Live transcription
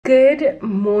Good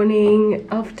morning,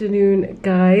 afternoon,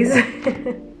 guys.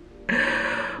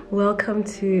 Welcome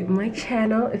to my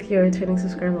channel. If you're a returning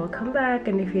subscriber, welcome back,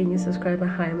 and if you're a new subscriber,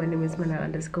 hi, my name is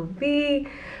Mana_B.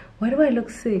 Why do I look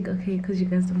sick? Okay, because you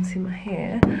guys don't see my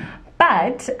hair.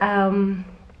 But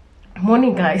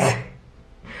morning, guys.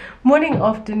 Morning,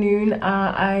 afternoon.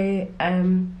 I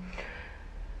am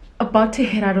about to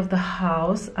head out of the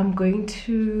house. I'm gonna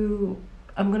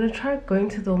try going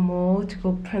to the mall to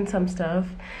go print some stuff,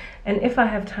 and if I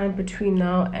have time between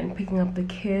now and picking up the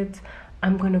kids,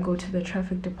 I'm gonna go to the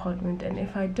traffic department, and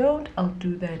if I don't, I'll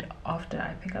do that after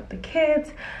I pick up the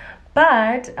kids.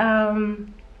 But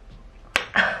I'm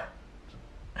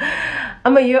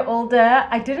a year older.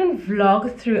 I didn't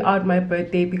vlog throughout my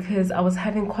birthday because I was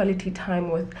having quality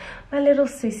time with my little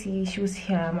sissy. She was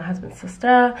here, my husband's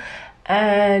sister,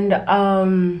 and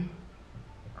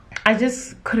I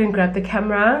just couldn't grab the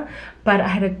camera, but I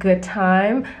had a good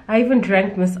time. I even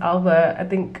drank Miss Alba, I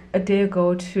think a day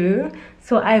ago too.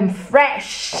 So I am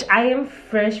fresh. I am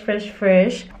fresh.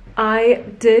 I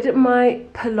did my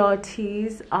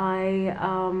Pilates. I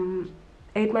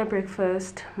ate my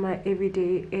breakfast, my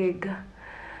everyday egg,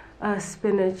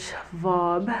 spinach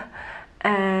vob,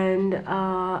 and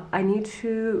I need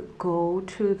to go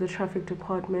to the traffic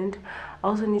department. I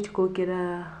also need to go get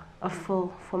a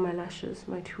fill for my lashes,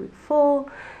 my 2-week fill.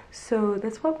 So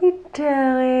that's what we're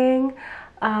doing.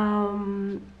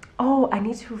 Oh, I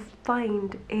need to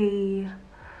find a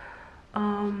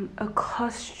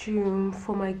costume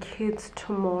for my kids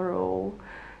tomorrow.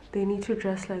 They need to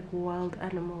dress like wild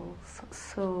animals.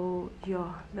 So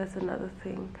yeah, that's another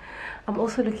thing. I'm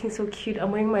also looking so cute.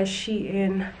 I'm wearing my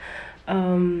Shein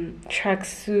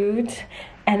tracksuit,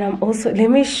 and I'm also, let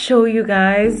me show you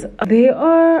guys. They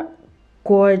are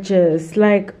gorgeous.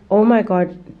 Like, oh my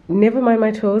god, never mind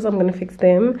my toes, I'm gonna fix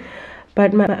them,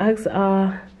 but my Uggs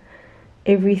are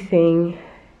everything.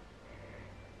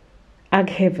 Ugg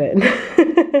heaven.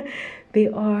 They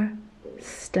are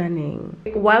stunning.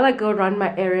 While I go run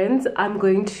my errands, I'm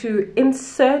going to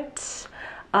insert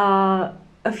a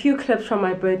few clips from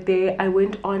my birthday. I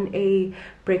went on a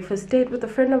breakfast date with a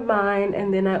friend of mine,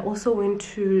 and then I also went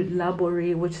to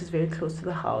Laborie, which is very close to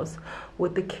the house,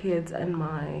 with the kids and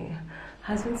my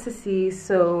husband sissy.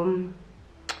 So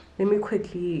let me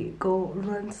quickly go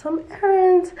run some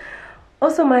errands.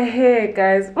 Also my hair,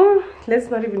 guys, let's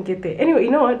not even get there. Anyway,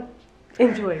 you know what,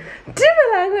 enjoy.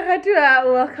 DUMELANG,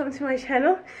 BARATUWA. Welcome to my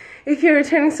channel. If you're a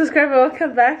returning subscriber,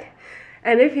 welcome back,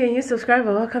 and if you're a new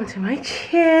subscriber, welcome to my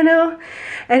channel.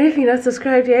 And if you're not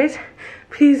subscribed yet,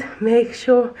 please make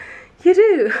sure you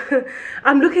do.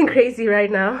 I'm looking crazy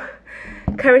right now,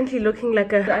 currently looking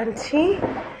like a auntie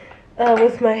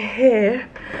with my hair.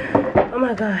 Oh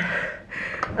my god,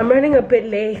 I'm running a bit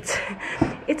late.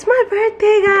 It's my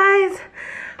birthday, guys.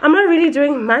 I'm not really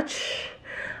doing much.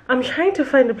 I'm trying to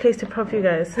find a place to prop you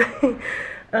guys.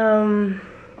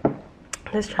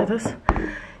 Let's try this.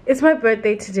 It's my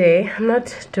birthday today. I'm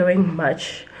not doing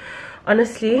much,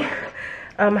 honestly.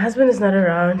 My husband is not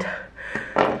around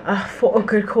for a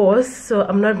good cause, so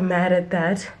I'm not mad at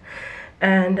that.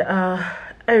 And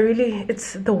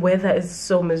the weather is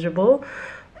so miserable,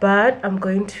 but I'm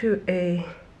going to a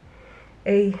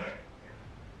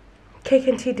cake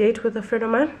and tea date with a friend of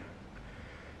mine.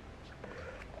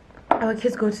 Our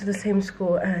kids go to the same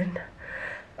school, and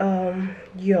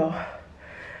yeah,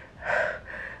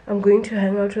 I'm going to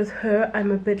hang out with her.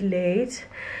 I'm a bit late.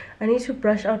 I need to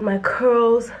brush out my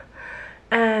curls,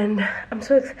 and I'm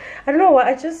so I don't know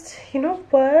why. You know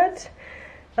what,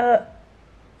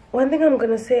 one thing I'm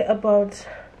gonna say about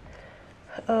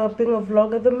being a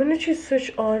vlogger, the minute you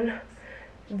switch on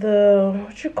the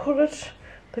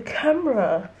the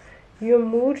camera, your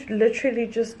mood literally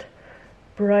just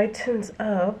brightens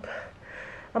up.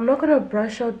 I'm not gonna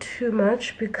brush out too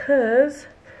much because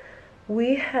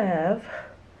we have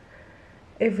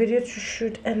a video to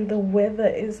shoot, and the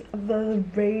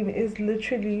rain is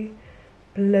literally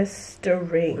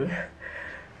blistering.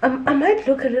 I might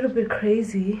look a little bit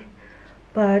crazy,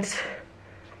 but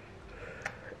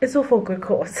it's all for good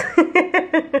cause.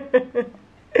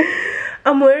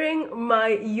 I'm wearing my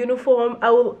uniform. I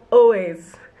will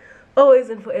always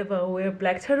and forever wear a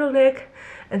black turtleneck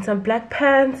and some black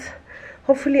pants.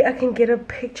 Hopefully I can get a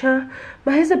picture.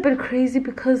 My hair's a bit crazy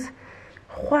because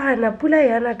Juana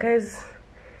Pulayana, guys,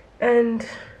 and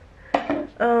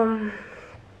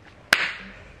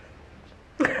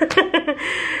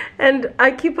and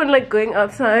I keep on like going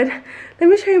outside. Let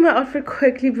me show you my outfit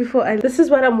quickly before this is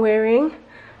what I'm wearing.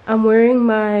 I'm wearing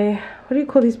my, what do you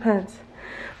call these pants?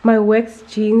 My wax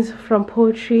jeans from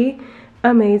Poetry.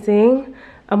 Amazing.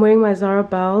 I'm wearing my Zara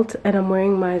belt and I'm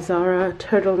wearing my Zara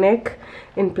turtleneck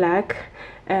in black.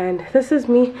 And this is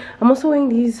me. I'm also wearing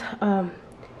these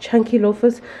chunky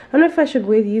loafers. I don't know if I should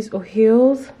wear these or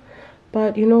heels,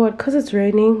 but you know what, because it's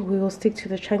raining, we will stick to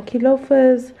the chunky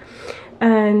loafers.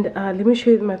 And let me show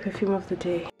you my perfume of the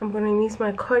day. I'm gonna use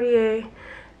my Cartier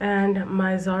and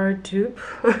my Zara dupe.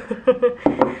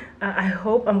 I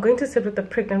hope I'm going to sit with a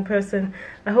pregnant person.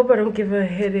 I hope I don't give her a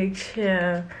headache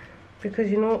here,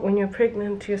 because you know when you're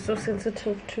pregnant, you're so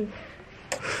sensitive to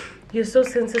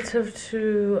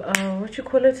what you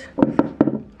call it,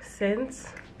 scents.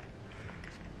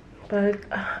 But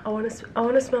I want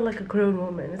to smell like a grown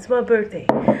woman. It's my birthday.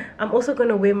 I'm also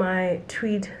gonna wear my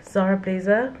tweed Zara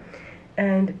blazer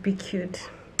and be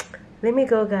cute. Let me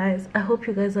go, guys. I hope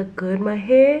you guys are good. My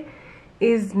hair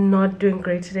is not doing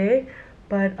great today,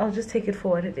 but I'll just take it for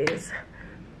what it is.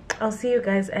 I'll see you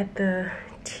guys at the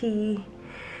tea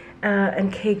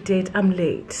and cake date. I'm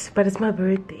late, but it's my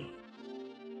birthday.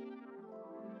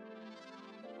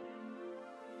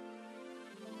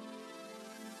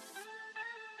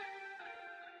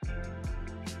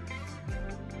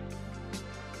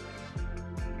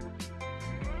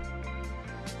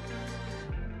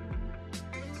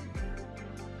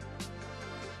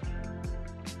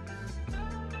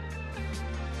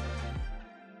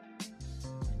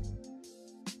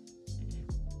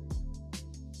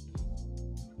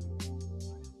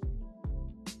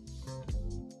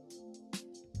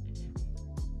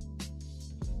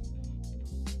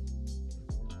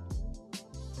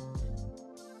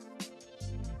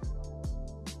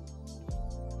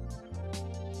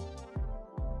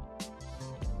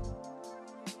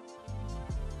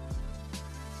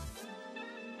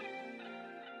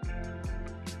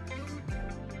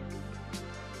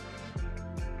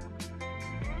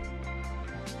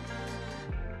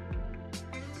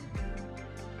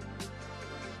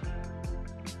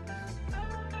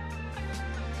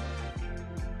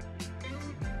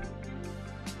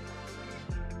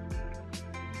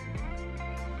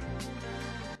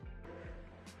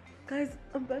 Guys,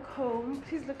 I'm back home.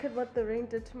 Please look at what the rain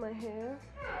did to my hair.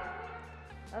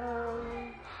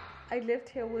 I left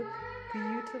here with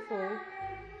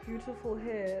beautiful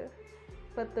hair,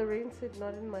 but the rain said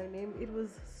not in my name. It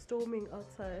was storming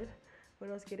outside when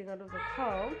I was getting out of the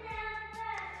car.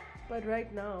 But right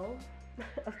now,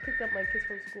 I've picked up my kids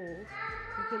from school.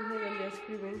 You can hear them, they're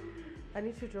screaming. I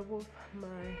need to drop off my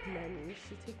nanny.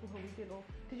 She's taking her weekend off.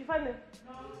 Did you find them?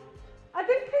 No. I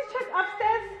think please check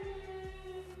upstairs.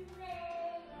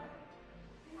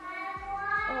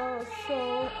 So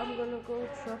I'm gonna go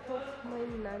drop off my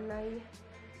nanny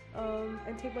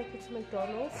and take my kids to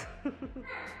McDonald's.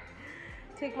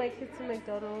 Take my kids to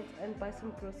McDonald's and buy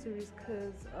some groceries,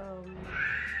 because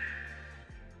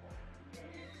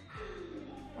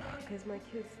guys, my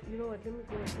kids, you know what, let me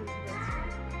go and see you guys.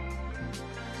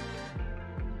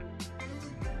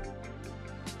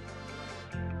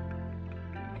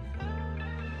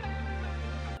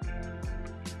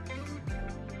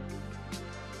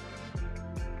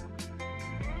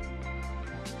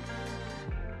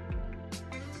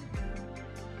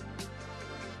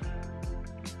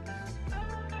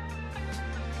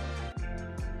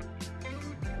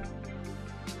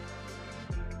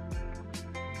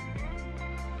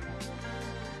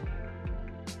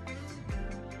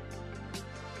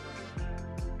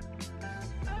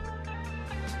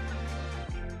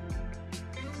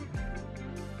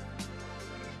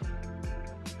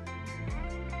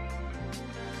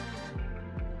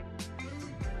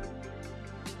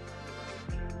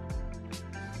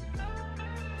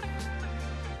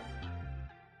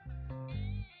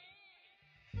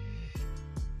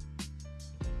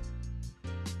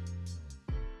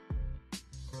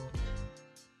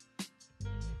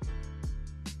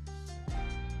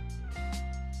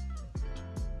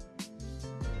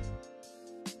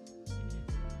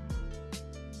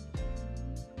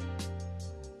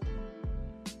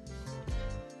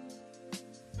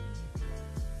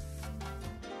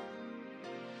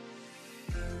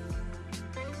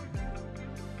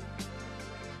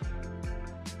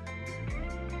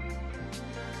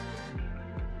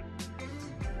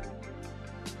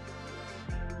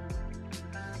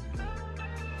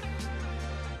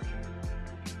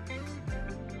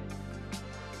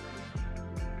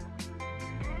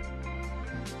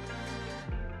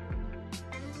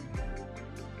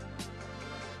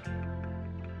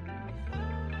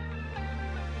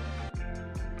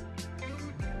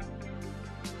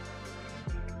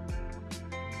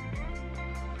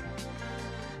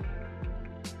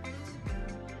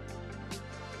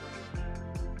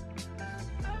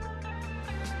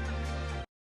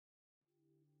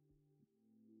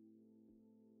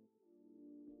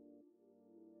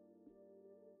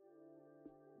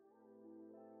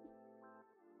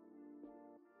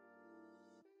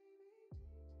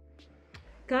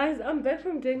 Guys, I'm back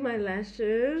from doing my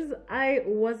lashes. I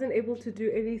wasn't able to do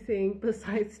anything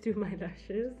besides do my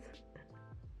lashes.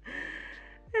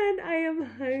 And I am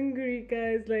hungry,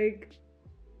 guys. Like,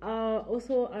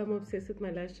 also, I'm obsessed with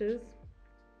my lashes.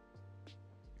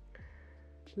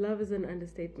 Love is an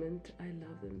understatement. I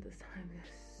love them this time. They're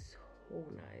so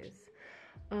nice.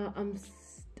 I'm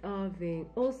starving.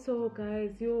 Also,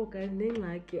 guys,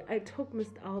 like it. I took Miss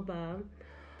Alba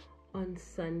on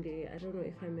Sunday. I don't know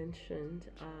if I mentioned.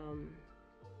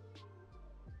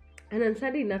 And on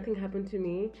Sunday, nothing happened to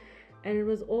me, and it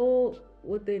was all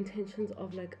with the intentions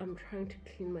of like I'm trying to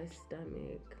clean my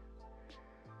stomach.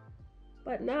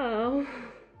 But now,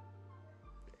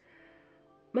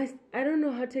 I don't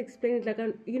know how to explain it. Like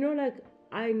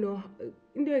I know,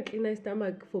 clean my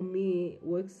stomach for me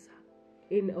works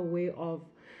in a way of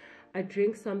I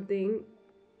drink something.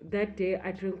 That day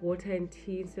I drink water and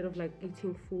tea instead of like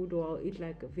eating food, or I'll eat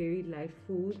like very light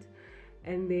food,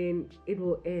 and then it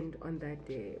will end on that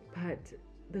day. But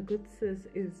the good sis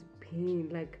is pain,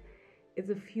 like it's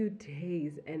a few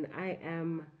days, and I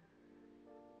am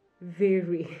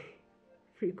very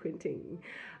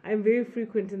I'm very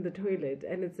frequent in the toilet,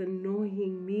 and it's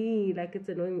annoying me.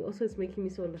 Also, it's making me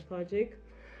so lethargic.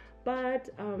 But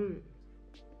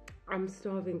I'm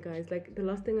starving, guys. Like the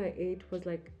last thing I ate was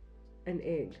like an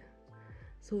egg,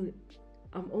 so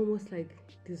I'm almost like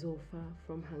disofa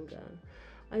from hunger.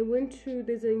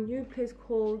 There's a new place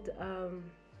called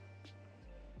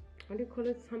what do you call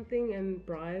it, something and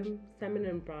brine, salmon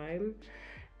and brine,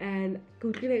 and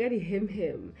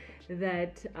him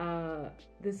that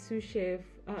the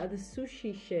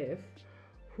sushi chef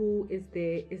who is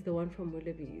there is the one from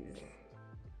Willoughby's.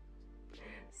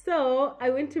 So I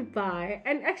went to buy,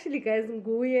 and actually, guys,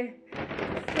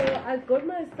 so I got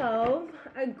myself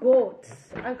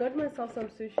some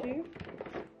sushi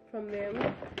from them,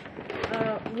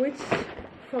 which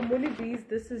from Willoughby's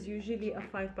this is usually a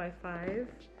 5x5.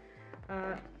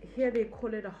 Here they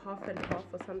call it a half and half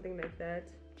or something like that.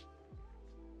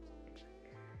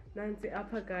 Nancy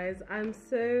Upper, guys,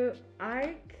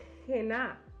 I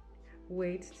cannot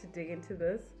wait to dig into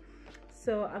this.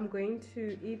 So I'm going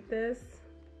to eat this.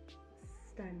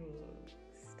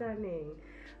 Stunning.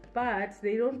 But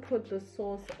they don't put the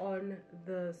sauce on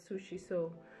the sushi,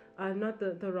 so not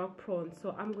the rock prawn.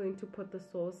 So I'm going to put the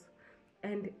sauce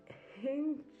and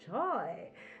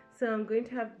enjoy. So I'm going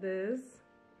to have this,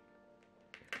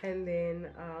 and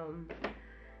then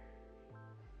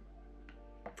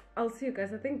I'll see you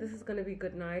guys. I think this is gonna be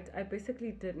good night. I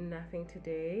basically did nothing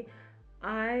today.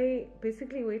 I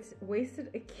basically wasted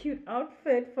a cute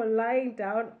outfit for lying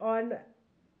down on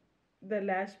the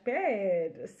lash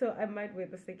bed, so I might wear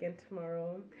this again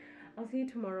tomorrow. I'll see you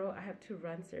tomorrow. I have to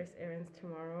run serious errands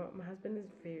tomorrow. My husband is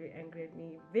very angry at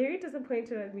me, very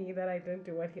disappointed at me that I didn't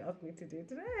do what he asked me to do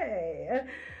today.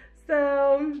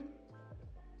 So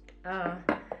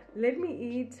let me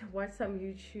eat, watch some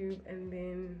YouTube, and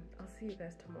then I'll see you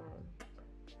guys tomorrow.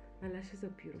 My lashes are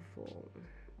beautiful.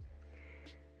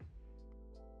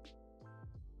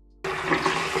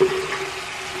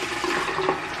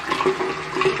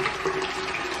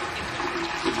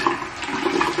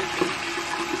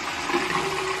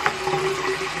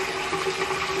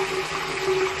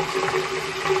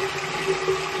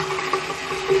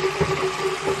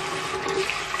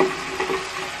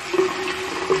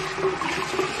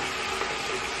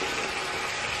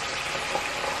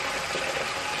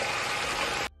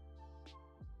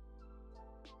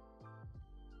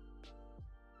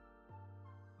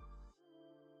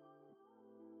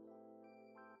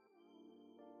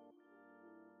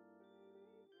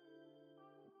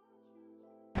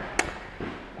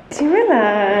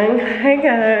 DUMELANG. Hi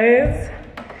guys.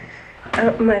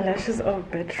 My lashes are a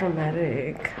bit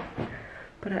dramatic,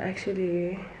 but I'm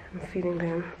feeling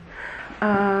them.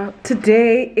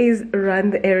 Today is run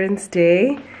the errands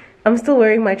day. I'm still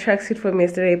wearing my tracksuit from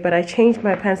yesterday, but I changed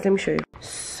my pants. Let me show you.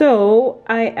 So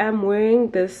I am wearing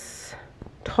this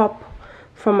top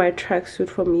from my tracksuit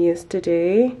from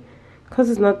yesterday because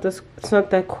it's not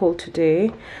that cold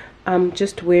today. I'm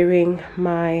just wearing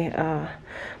my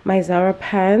my Zara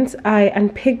pants. I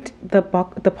unpicked the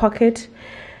pocket,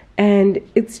 and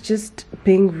it's just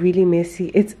being really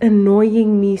messy. It's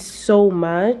annoying me so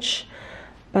much,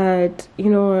 but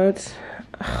you know what,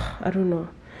 I don't know,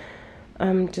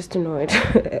 I'm just annoyed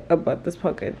about this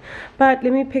pocket. But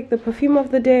let me pick the perfume of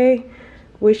the day,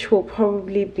 which will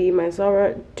probably be my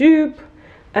Zara dupe,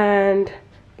 and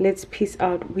let's peace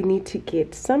out. We need to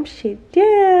get some shit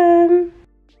done.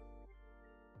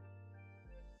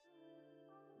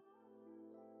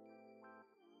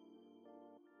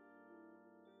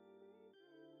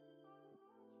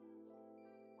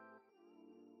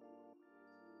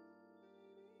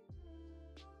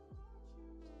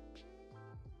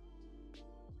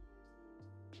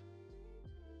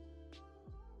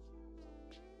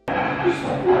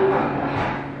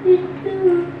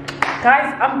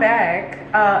 Guys, I'm back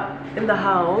in the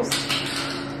house,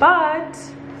 but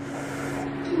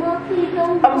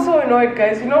I'm so annoyed,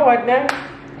 guys. You know what, now?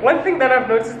 One thing that I've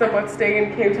noticed about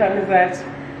staying in Cape Town is that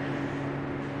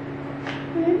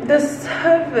the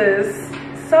service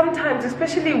sometimes,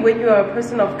 especially when you're a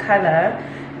person of color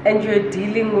and you're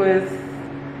dealing with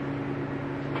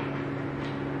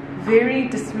very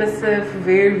dismissive,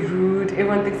 very rude,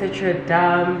 everyone thinks that you're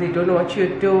dumb, they don't know what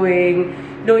you're doing.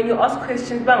 You know, when you ask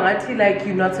questions, bangati, like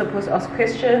you're not supposed to ask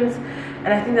questions.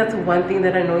 And I think that's one thing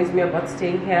that annoys me about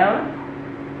staying here.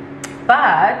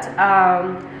 But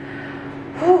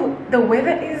the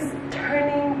weather is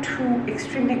turning to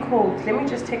extremely cold. Let me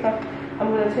just take off. I'm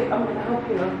gonna help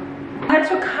you now. I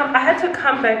had to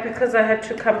come back because I had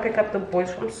to come pick up the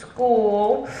boys from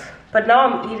school. But now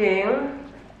I'm eating.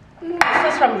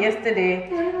 This is from yesterday.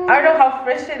 I don't know how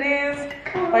fresh it is,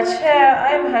 but yeah,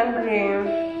 I'm hungry.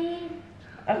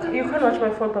 You can't watch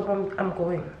my phone, Papa. I'm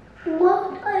going.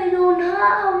 What? I don't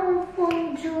have a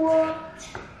phone to watch.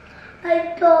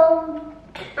 I don't.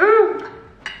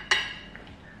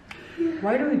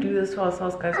 Why do we do this to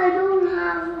ourselves, guys? I don't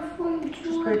have a phone to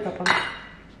Just watch. wait, Papa.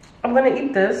 I'm gonna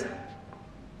eat this.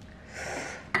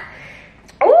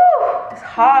 Oh, it's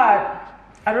hot.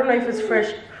 I don't know if it's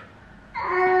fresh.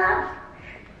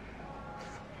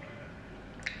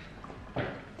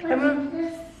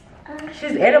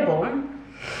 She's edible.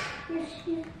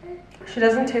 She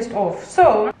doesn't taste off.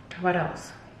 So what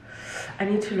else? I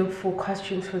need to look for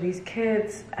costumes for these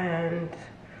kids, and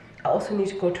I also need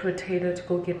to go to a tailor to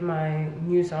go get my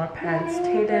new Zara pants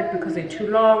tailored because they're too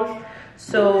long.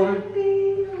 So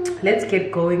let's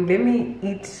get going. Let me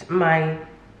eat my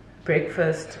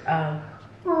breakfast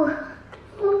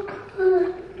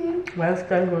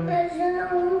whilst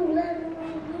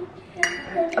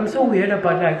I'm so weird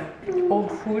about like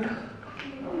old food,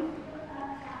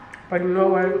 but you know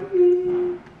what?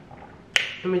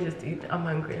 Let me just eat. I'm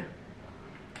hungry.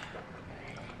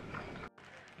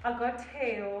 I got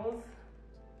tails.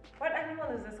 What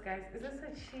animal is this, guys? Is this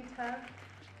a cheetah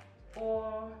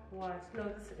or what? No,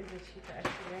 this is a cheetah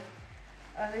actually.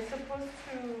 They're supposed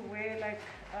to wear like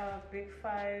big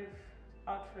 5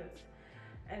 outfits,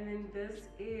 and then this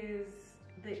is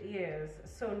the ears.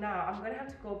 So now I'm gonna have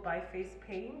to go buy face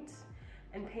paint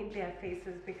and paint their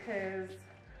faces because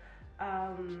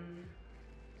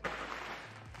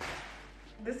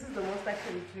this is the most I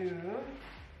can do.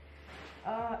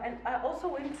 And I also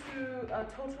went to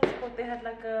Total Sport. They had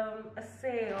like a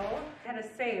sale. They had a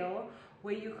sale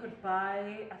where you could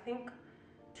buy, I think,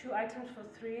 2 items for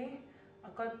 3. I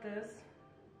got this,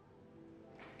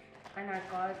 and I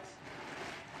got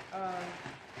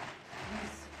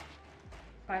these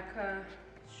biker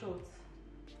shorts.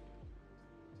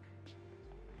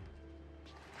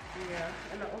 Yeah,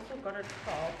 and I also got a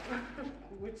top,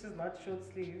 which is not short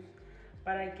sleeve,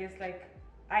 but I guess like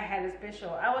I had a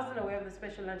special. I wasn't aware of the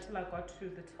special until I got to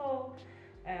the toe,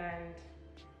 and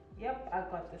yep, I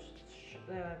got this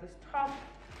this top.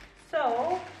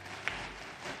 So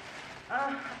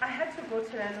I had to go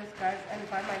to Nando's, guys, and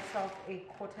buy myself a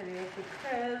quarterly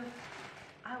because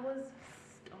I was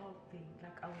starving.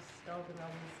 Like I was starving.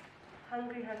 I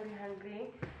was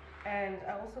hungry, and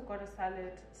I also got a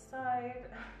salad side.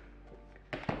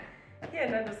 Here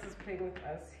Nando's is playing with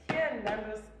us. Here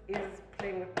Nando's is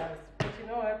playing with us. But you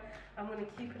know what? I'm gonna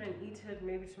keep it and eat it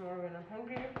maybe tomorrow when I'm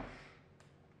hungry.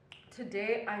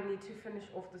 Today I need to finish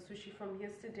off the sushi from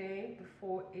yesterday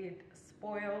before it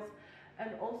spoils,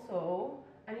 and also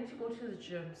I need to go to the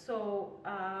gym. So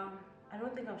I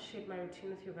don't think I've shared my routine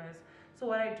with you guys. So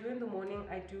what I do in the morning,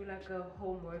 I do like a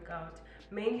home workout,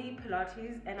 mainly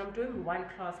Pilates, and I'm doing 1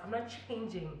 class. I'm not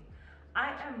changing.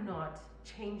 I am not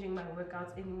changing my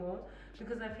workouts anymore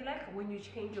because I feel like when you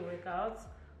change your workouts,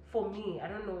 for me, I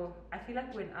don't know, I feel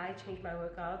like when I change my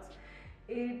workouts,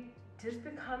 it just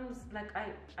becomes like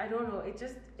I don't know,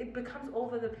 it becomes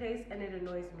over the place and it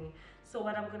annoys me. So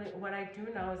what I do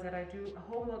now is that I do a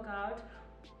home workout,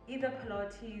 either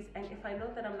Pilates, and if I know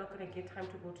that I'm not gonna get time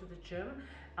to go to the gym,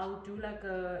 I'll do like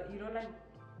a, you know, like,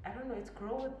 I don't know, it's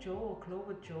Grow with Joe or Glow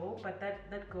with Joe, but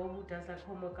that girl who does like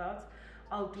home workouts,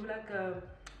 I'll do like a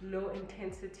low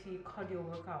intensity cardio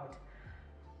workout.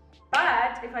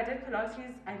 But if I did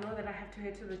Pilates, I know that I have to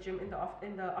head to the gym in the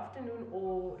afternoon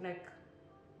or like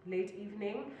late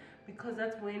evening, because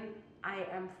that's when I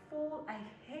am full. I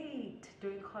hate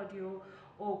doing cardio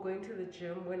or going to the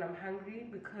gym when I'm hungry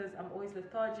because I'm always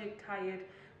lethargic, tired,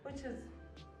 which is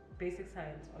basic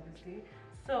science, obviously.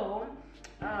 So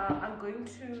I'm going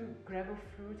to grab a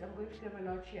fruit. I'm going to grab an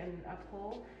lychee and an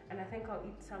apple, and I think I'll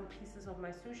eat some pieces of my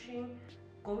sushi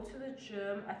go to the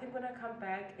gym. I think when I come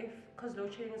back, because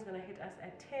load shedding is gonna hit us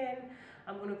at 10,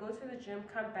 I'm gonna go to the gym,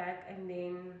 come back, and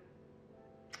then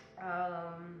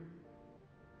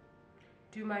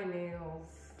do my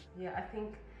nails. Yeah, I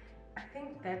think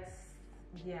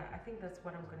that's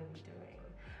what I'm gonna be doing.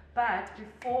 But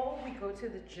before we go to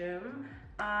the gym,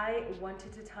 I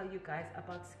wanted to tell you guys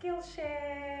about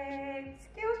Skillshare.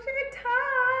 Skillshare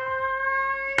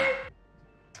time!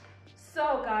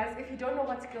 So guys, if you don't know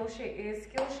what Skillshare is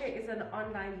an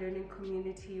online learning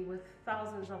community with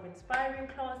thousands of inspiring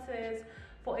classes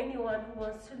for anyone who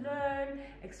wants to learn,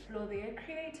 explore their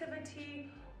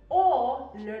creativity, or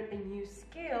learn a new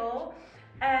skill.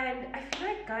 And I feel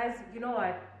like, guys, you know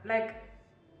what, like,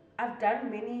 I've done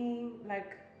many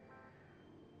like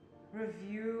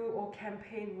review or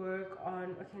campaign work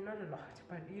on, okay, not a lot,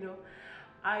 but you know,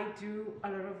 I do a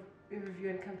lot of review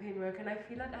and campaign work, and I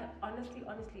feel like I honestly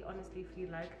feel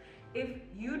like if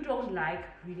you don't like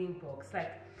reading books,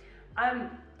 like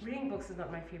reading books is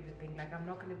not my favorite thing. Like, I'm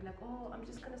not gonna be like, oh, I'm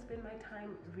just gonna spend my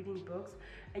time reading books,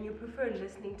 and you prefer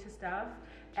listening to stuff.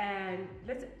 And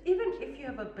even if you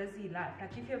have a busy life,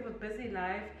 like if you have a busy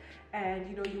life and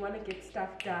you know you want to get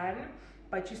stuff done,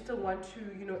 but you still want to,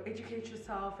 you know, educate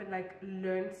yourself and like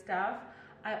learn stuff,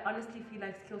 I honestly feel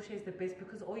like Skillshare is the best,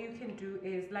 because all you can do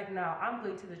is, like, now I'm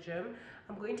going to the gym,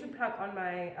 I'm going to plug on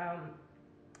my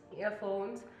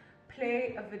earphones,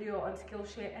 play a video on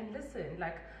Skillshare and listen.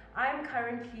 Like, I'm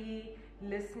currently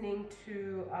listening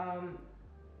to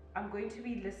I'm going to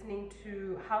be listening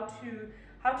to how to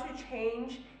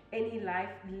change any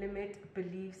life limit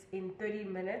beliefs in 30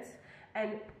 minutes.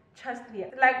 And trust me,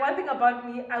 like, one thing about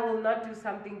me, I will not do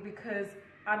something because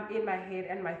I'm in my head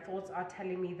and my thoughts are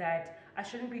telling me that I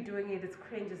shouldn't be doing it, it's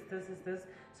cringe, it's this.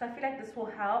 So I feel like this will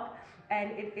help,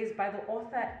 and it is by the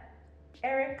author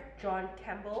Eric John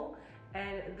Campbell,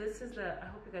 and this is I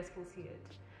hope you guys can see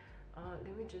it.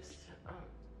 Let me just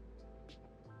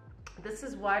this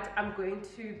is what I'm going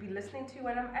to be listening to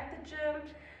when I'm at the gym.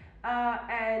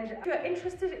 And if you're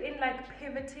interested in like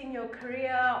pivoting your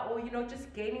career, or you know,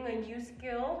 just gaining a new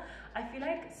skill, I feel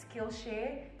like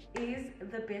Skillshare is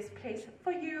the best place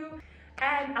for you.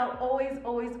 And I'll always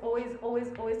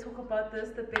talk about this.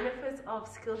 The benefits of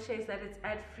Skillshare is that it's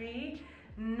ad-free.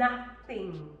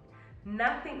 Nothing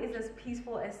is as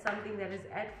peaceful as something that is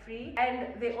ad-free.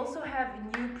 And they also have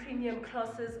new premium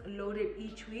classes loaded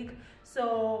each week.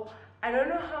 So I don't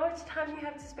know how much time you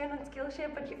have to spend on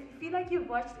Skillshare, but if you feel like you've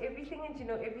watched everything and you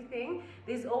know everything,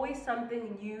 there's always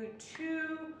something new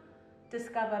to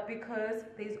discover, because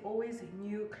there's always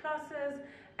new classes.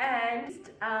 And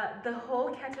the whole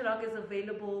catalog is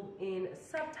available in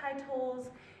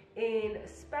subtitles in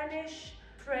Spanish,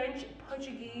 French,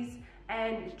 Portuguese,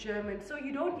 and German. So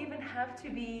you don't even have to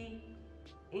be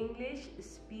English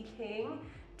speaking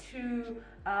to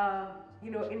you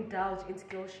know, indulge in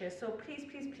Skillshare. So please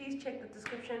check the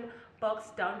description box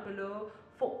down below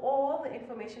for all the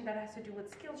information that has to do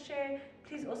with Skillshare.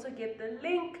 Please also get the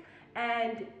link,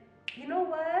 and you know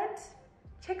what,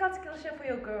 check out Skillshare for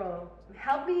your girl.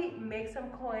 Help me make some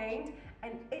coins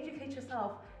and educate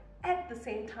yourself at the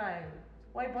same time.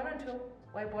 Why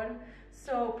born?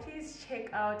 So please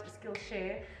check out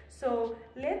Skillshare. So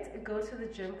let's go to the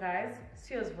gym, guys.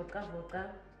 Siyos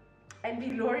voka and be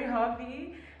Laborie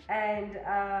Harvey and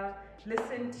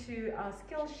listen to our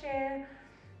Skillshare.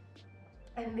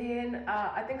 And then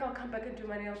I think I'll come back and do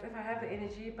my nails if I have the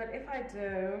energy, but if I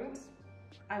don't,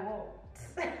 I won't.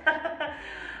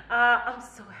 I'm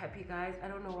so happy, guys. I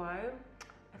don't know why.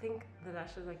 I think the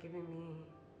lashes are giving me,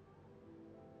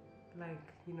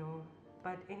 like, you know,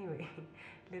 but anyway,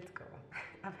 let's go.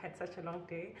 I've had such a long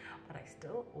day, but I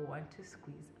still want to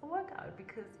squeeze a workout,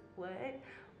 because what,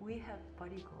 we have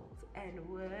body goals, and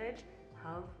what,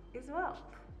 health is wealth.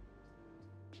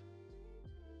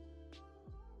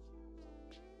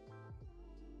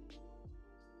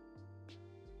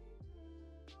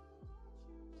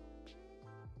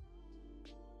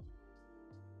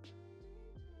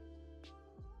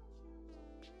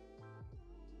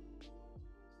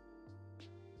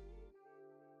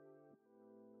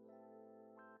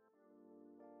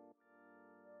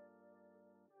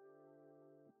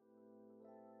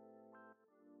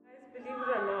 Believe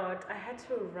it or not, I had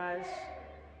to rush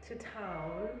to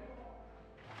town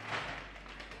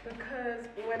because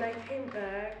when I came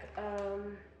back,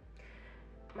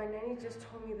 my nanny just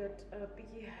told me that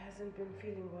Biggie hasn't been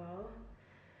feeling well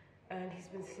and he's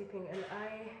been sleeping, and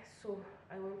I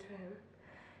went to him.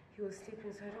 He was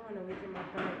sleeping, so I don't want to wake him up,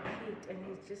 but I peeked and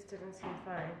he just didn't seem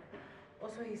fine.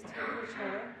 Also, his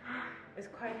temperature is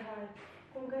quite high.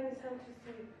 Oh my God, it's time to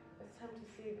sleep. It's time to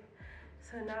sleep.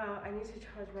 So now I need to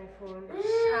charge my phone,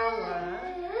 shower,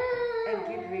 and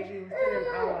get ready within an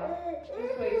hour.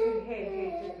 Just wait,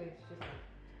 hey, just wait.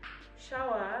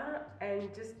 Shower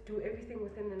and just do everything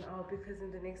within an hour, because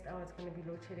in the next hour it's going to be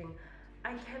load shedding.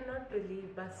 I cannot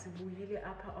believe Basibuyili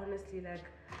Appa, honestly, like,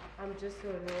 I'm just so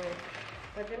annoyed.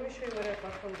 But let me show you what I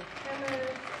got from the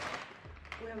chemist.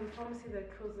 We have a pharmacy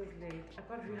that closes late. I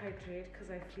got Rehydrate because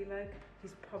I feel like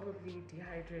he's probably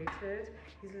dehydrated.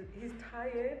 He's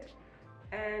tired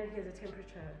and he has a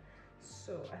temperature.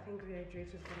 So I think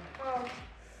Rehydrate is going to help.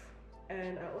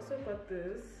 And I also got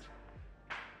this.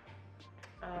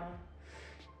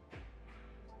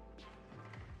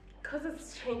 Because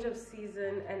it's change of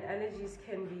season and allergies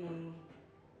can be,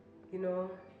 you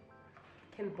know,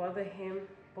 can bother him.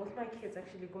 Both my kids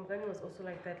actually, Gumgani was also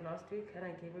like that last week and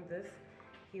I gave him this.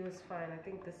 He was fine. I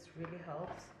think this really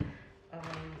helps. And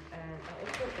I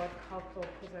also got Calpol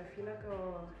because I feel like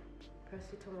our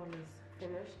paracetamol is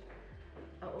finished.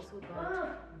 I also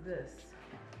got this.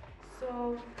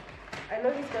 So I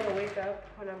know he's gonna wake up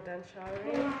when I'm done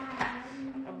showering.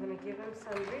 I'm gonna give him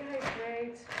some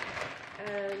Rehydrate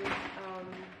and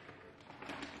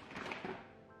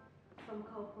some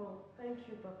Calpol. Thank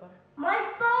you, Papa. My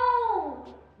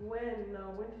phone! When?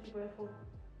 Now, when did you buy a phone?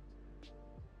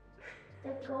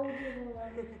 The golden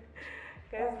one.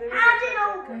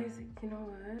 Guys, you know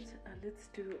what? Let's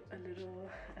do a little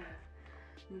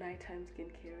nighttime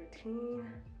skincare routine,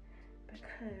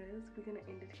 because we're gonna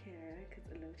end it here because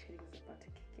a load shedding is about to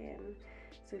kick in.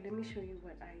 So let me show you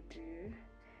what I do,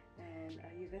 and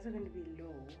you guys are going to be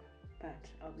low, but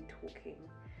I'll be talking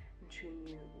and showing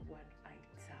you what I do.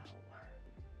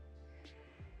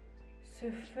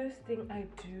 So first thing I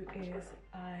do is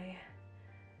I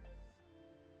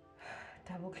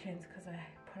double cleanse because I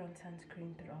put on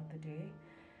sunscreen throughout the day.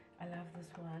 I love this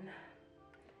one.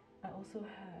 I also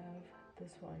have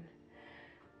this one.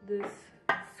 This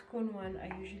Skun one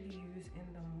I usually use in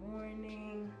the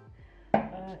morning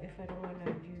if I don't want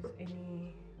to use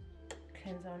any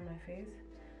cleanser on my face,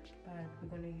 but we're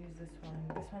going to use this one.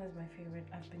 This one is my favorite.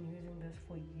 I've been using this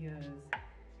for years,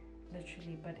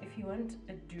 literally. But if you want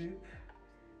a dupe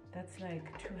that's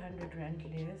like 200 rand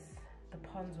less, the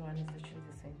Pond's one is literally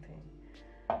the same thing.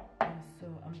 So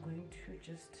I'm going to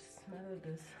just smell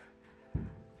this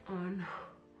on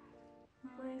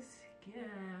my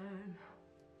skin.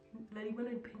 Like when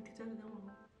I paint it on.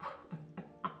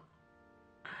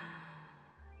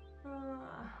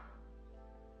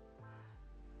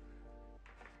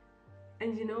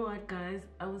 And you know what, guys?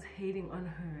 I was hating on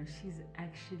her. She's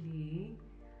actually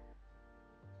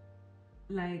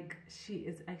like, she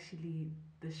is actually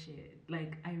the shit.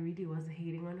 Like, I really was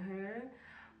hating on her,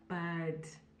 but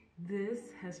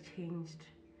this has changed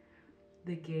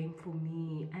the game for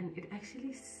me, and it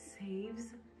actually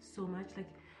saves so much. Like,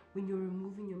 when you're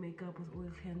removing your makeup with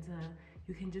oil cleanser,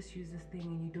 you can just use this thing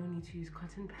and you don't need to use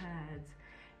cotton pads,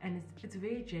 and it's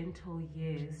very gentle,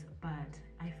 yes, but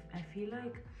I feel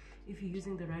like if you're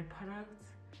using the right products,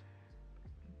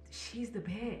 she's the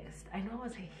best. I know I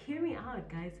was, hear me out,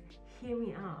 guys, hear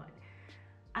me out.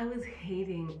 I was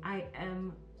hating. I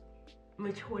am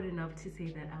matured enough to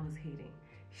say that I was hating.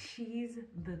 She's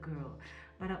the girl,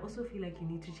 but I also feel like you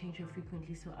need to change her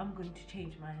frequently, so I'm going to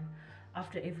change mine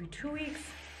after every 2 weeks,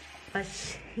 but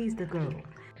she's the girl.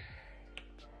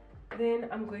 Then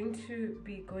I'm going to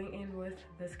be going in with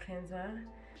this cleanser.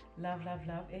 Love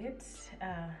it.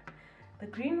 The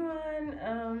green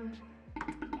one,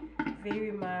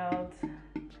 very mild,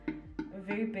 a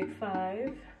very big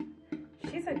 5.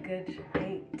 She's a good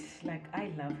 8. Like,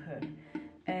 I love her,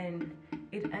 and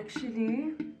it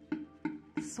actually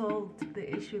solved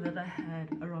the issue that I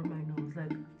had around my nose.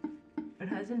 Like, it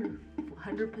hasn't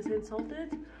 100% solved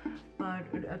it, but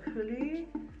it actually,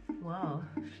 wow,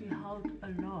 she helped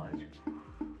a lot.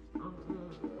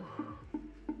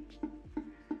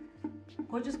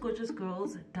 Gorgeous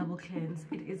girls, double cleanse.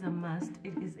 It is a must,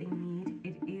 it is a need,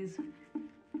 it is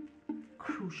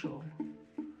crucial.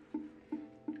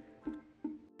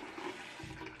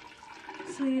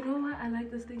 So you know why I like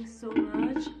this thing so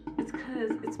much? It's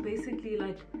because it's basically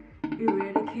like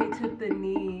eradicated the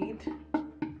need.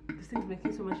 This thing's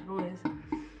making so much noise.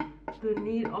 The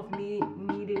need of me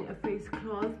needing a face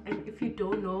cloth. And if you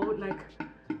don't know, like,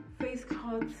 face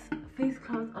cloths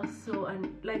are so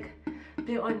like,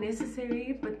 they are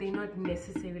necessary, but they're not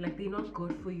necessary. Like, they're not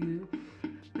good for you,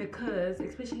 because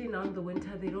especially now in the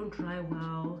winter, they don't dry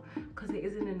well because there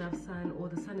isn't enough sun, or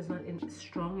the sun is not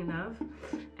strong enough,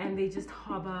 and they just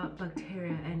harbor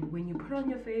bacteria, and when you put it on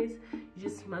your face, you're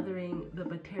just smothering the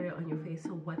bacteria on your face. So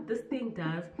what this thing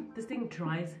does, this thing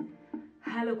dries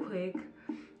hella quick,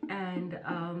 and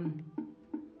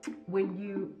when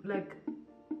you like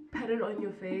pat it on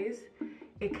your face,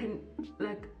 it can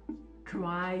like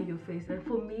dry your face. And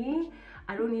for me,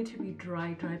 I don't need to be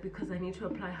dry because I need to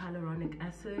apply hyaluronic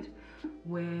acid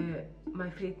where my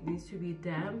face needs to be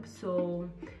damp. So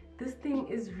this thing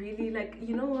is really like,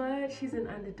 you know what, she's an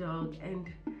underdog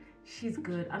and she's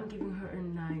good. I'm giving her a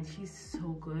 9. She's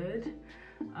so good.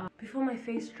 Before my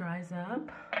face dries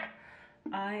up,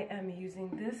 I am using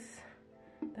this.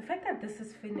 The fact that this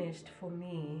is finished for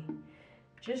me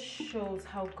just shows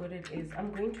how good it is.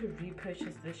 I'm going to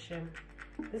repurchase this shim.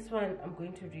 This one I'm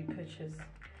going to repurchase.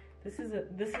 This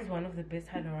is one of the best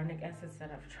hyaluronic acids that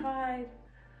I've tried.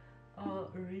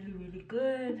 Really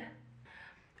good.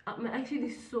 I'm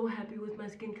actually so happy with my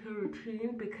skincare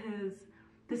routine because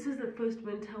this is the first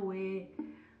winter where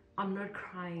I'm not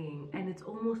crying and it's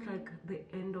almost like the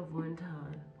end of winter.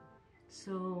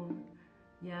 So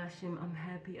yeah, Shim, I'm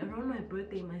happy. Around my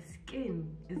birthday, my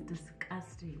skin is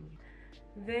disgusting.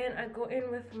 Then I go in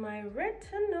with my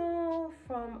retinol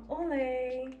from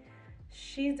Olay.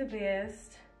 She's the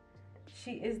best.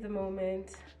 She is the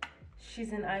moment.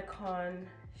 She's an icon.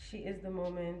 She is the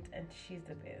moment and she's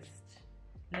the best.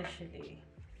 Literally.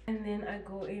 And then I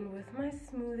go in with my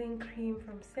smoothing cream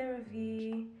from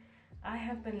CeraVe. I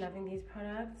have been loving these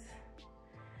products.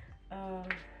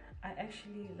 I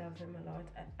actually love them a lot.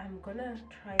 I'm gonna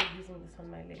try using this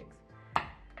on my legs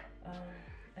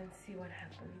and see what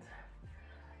happens.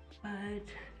 But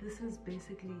this is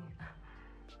basically,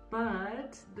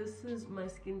 this is my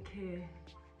skincare.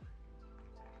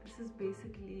 This is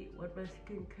basically what my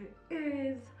skincare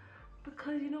is,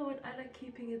 because you know what, I like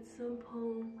keeping it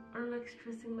simple. I don't like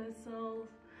stressing myself.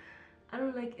 I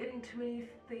don't like eating too many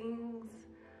things.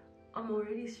 I'm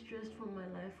already stressed from my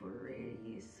life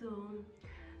already, so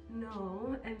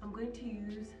no. And I'm going to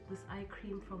use this eye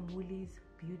cream from Woolies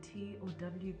Beauty or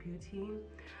W Beauty.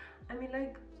 I mean,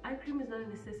 like, eye cream is not a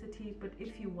necessity, but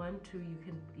if you want to, you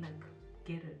can like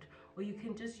get it, or you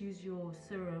can just use your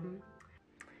serum.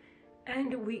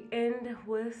 And we end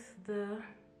with the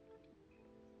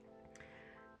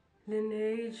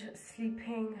Laneige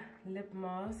Sleeping Lip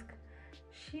Mask.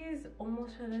 She is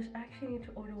almost finished. I actually need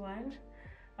to order one.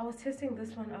 I was testing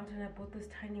this one out and I bought this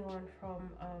tiny one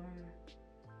from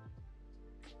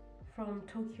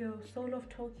Tokyo, Soul of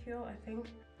Tokyo, I think.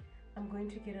 I'm going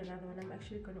to get another one. I'm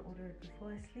actually going to order it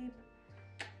before I sleep.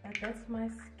 But that's my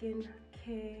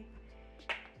skincare.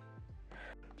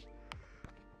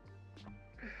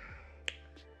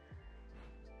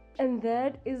 And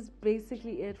that is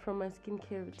basically it from my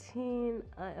skincare routine.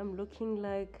 I am looking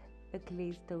like a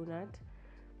glazed donut,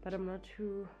 but I'm not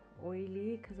too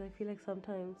oily because I feel like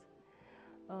sometimes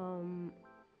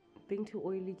being too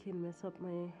oily can mess up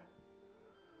my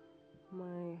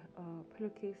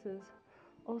pillowcases.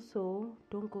 Also,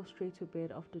 don't go straight to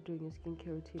bed after doing your skincare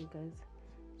routine, guys.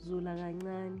 Zula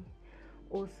kancane,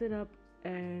 or sit up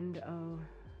and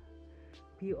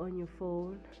be on your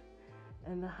phone.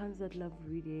 And the hands that love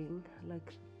reading,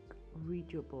 like,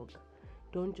 read your book.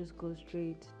 Don't just go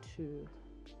straight to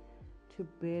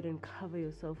bed and cover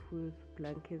yourself with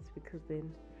blankets, because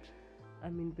then, I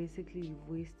mean, basically you've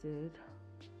wasted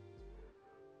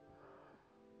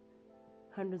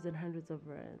hundreds and hundreds of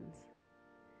rands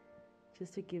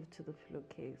just to give to the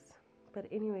pillowcase. But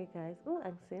anyway, guys,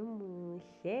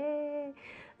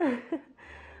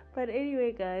 but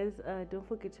anyway, guys, don't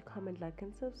forget to comment, like,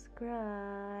 and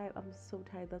subscribe. I'm so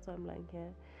tired, that's why I'm lying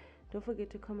here. Don't forget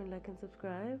to comment, like, and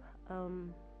subscribe.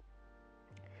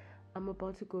 I'm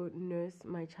about to go nurse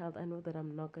my child. I know that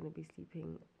I'm not going to be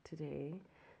sleeping today,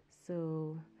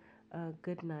 so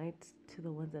good night to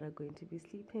the ones that are going to be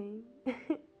sleeping.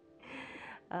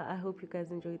 I hope you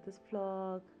guys enjoyed this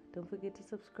vlog. Don't forget to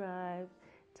subscribe.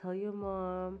 Tell your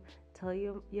mom, tell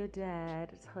your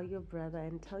dad, tell your brother,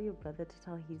 and tell your brother to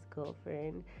tell his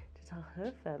girlfriend, to tell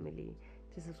her family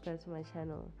to subscribe to my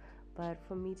channel. But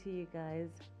from me to you guys,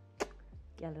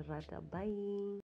 bye.